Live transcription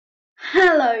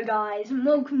Hello guys and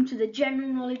welcome to the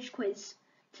general knowledge quiz.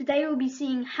 Today we'll be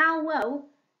seeing how well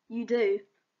you do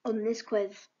on this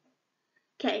quiz.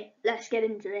 Okay, let's get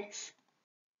into this.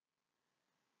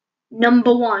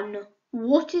 Number 1.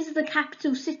 What is the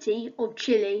capital city of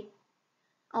Chile?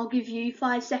 I'll give you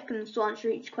 5 seconds to answer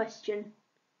each question.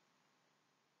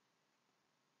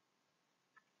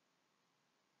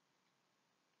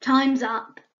 Time's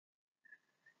up.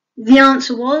 The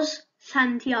answer was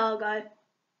Santiago.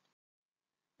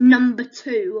 Number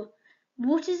 2.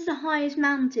 What is the highest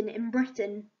mountain in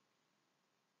Britain?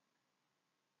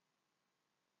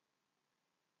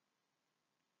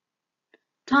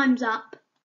 Time's up.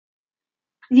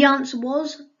 The answer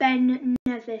was Ben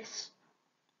Nevis.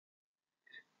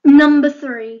 Number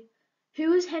 3. Who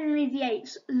was Henry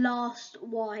VIII's last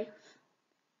wife?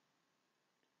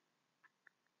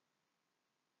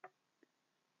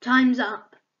 Time's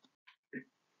up.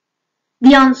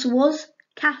 The answer was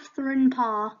Catherine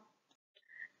Parr.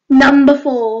 Number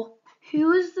 4. Who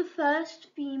was the first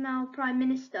female Prime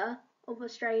Minister of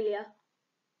Australia?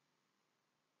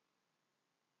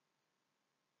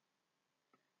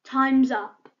 Time's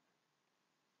up.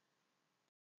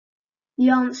 The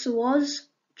answer was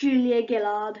Julia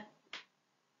Gillard.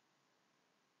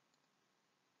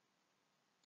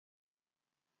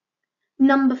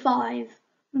 Number 5.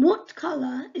 What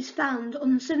colour is found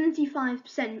on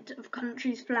 75% of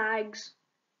countries' flags?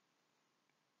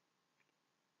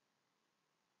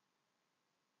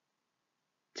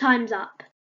 Time's up.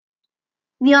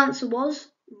 The answer was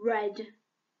red.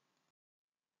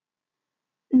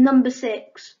 Number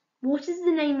 6. What is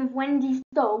the name of Wendy's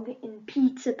dog in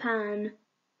Peter Pan?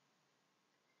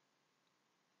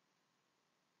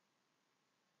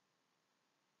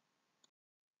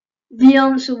 The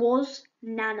answer was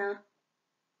Nana.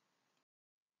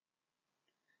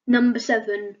 Number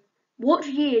 7. What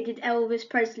year did Elvis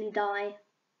Presley die?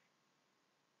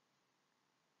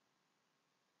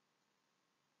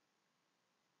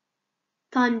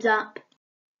 Time's up.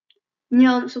 The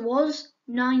answer was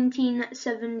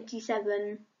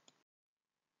 1977.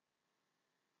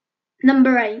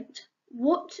 Number 8.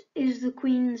 What is the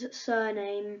Queen's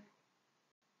surname?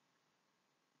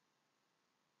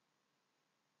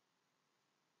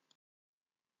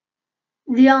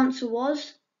 The answer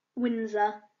was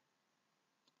Windsor.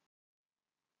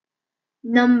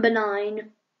 Number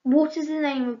 9. What is the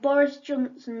name of Boris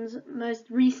Johnson's most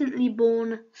recently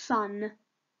born son?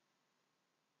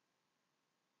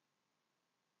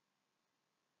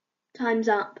 Time's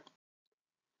up.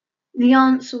 The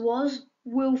answer was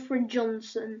Wilfred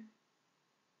Johnson.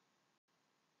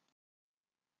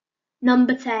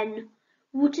 Number 10.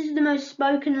 What is the most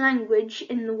spoken language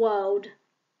in the world?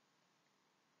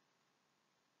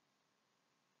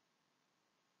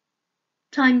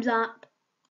 Time's up.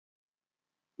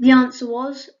 The answer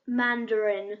was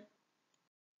Mandarin.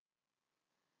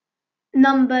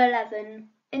 Number 11.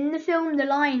 In the film The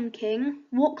Lion King,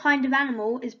 what kind of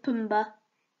animal is Pumbaa?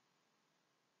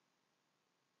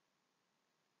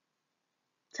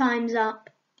 Time's up.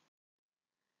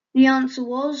 The answer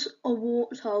was a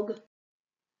warthog.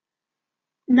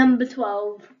 Number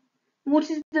 12. What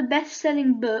is the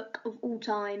best-selling book of all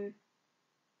time?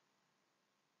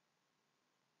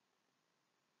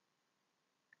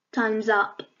 Time's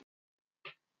up.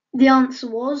 The answer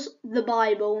was the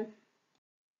Bible.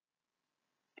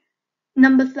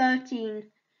 Number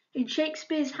 13. In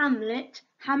Shakespeare's Hamlet,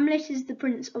 Hamlet is the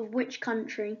prince of which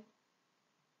country?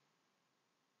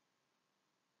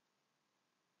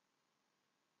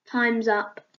 Time's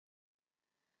up.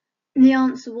 The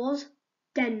answer was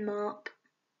Denmark.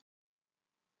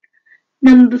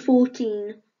 Number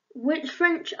 14. Which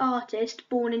French artist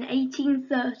born in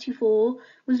 1834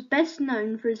 was best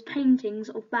known for his paintings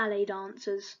of ballet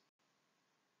dancers?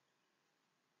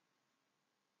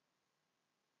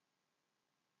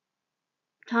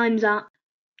 Time's up.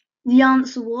 The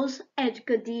answer was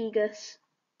Edgar Degas.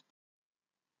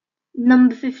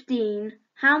 Number 15.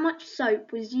 How much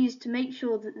soap was used to make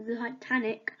sure that the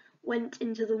Titanic went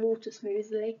into the water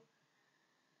smoothly?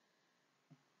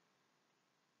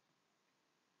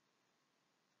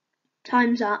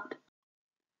 Time's up.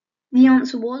 The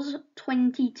answer was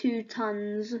 22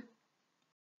 tons.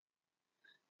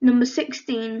 Number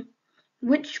 16.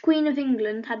 Which Queen of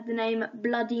England had the name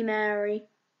Bloody Mary?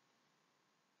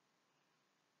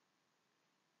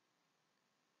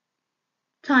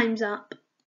 Time's up.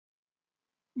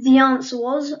 The answer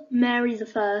was Mary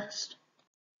I.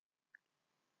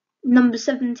 Number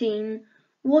 17.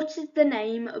 What is the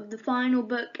name of the final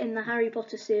book in the Harry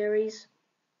Potter series?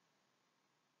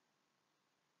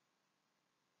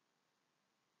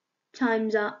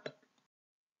 Time's up.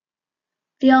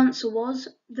 The answer was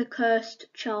the cursed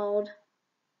child.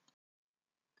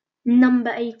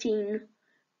 Number 18.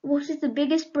 What is the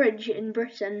biggest bridge in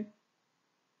Britain?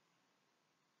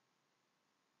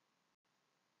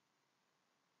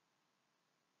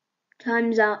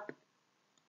 Time's up.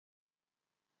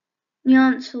 The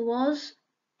answer was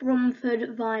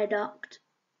Bromford Viaduct.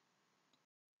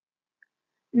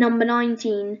 Number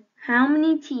 19. How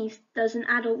many teeth does an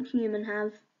adult human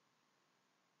have?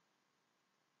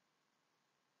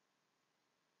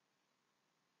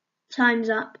 Time's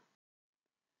up.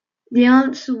 The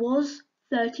answer was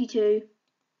 32.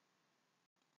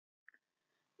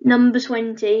 Number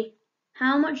 20.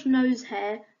 How much nose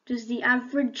hair does the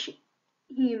average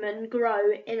human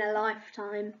grow in a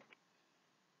lifetime?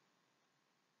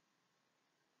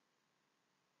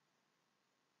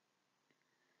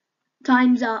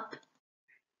 Time's up.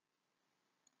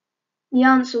 The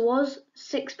answer was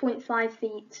 6.5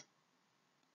 feet.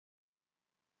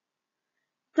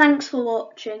 Thanks for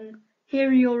watching. Here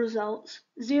are your results.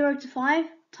 0 to 5,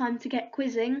 time to get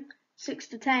quizzing. 6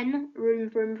 to 10, room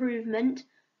for improvement.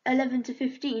 11 to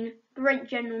 15, great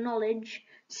general knowledge.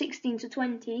 16 to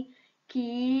 20,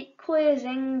 keep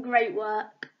quizzing, great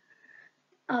work.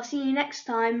 I'll see you next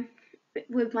time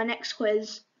with my next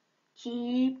quiz.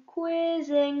 Keep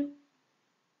quizzing.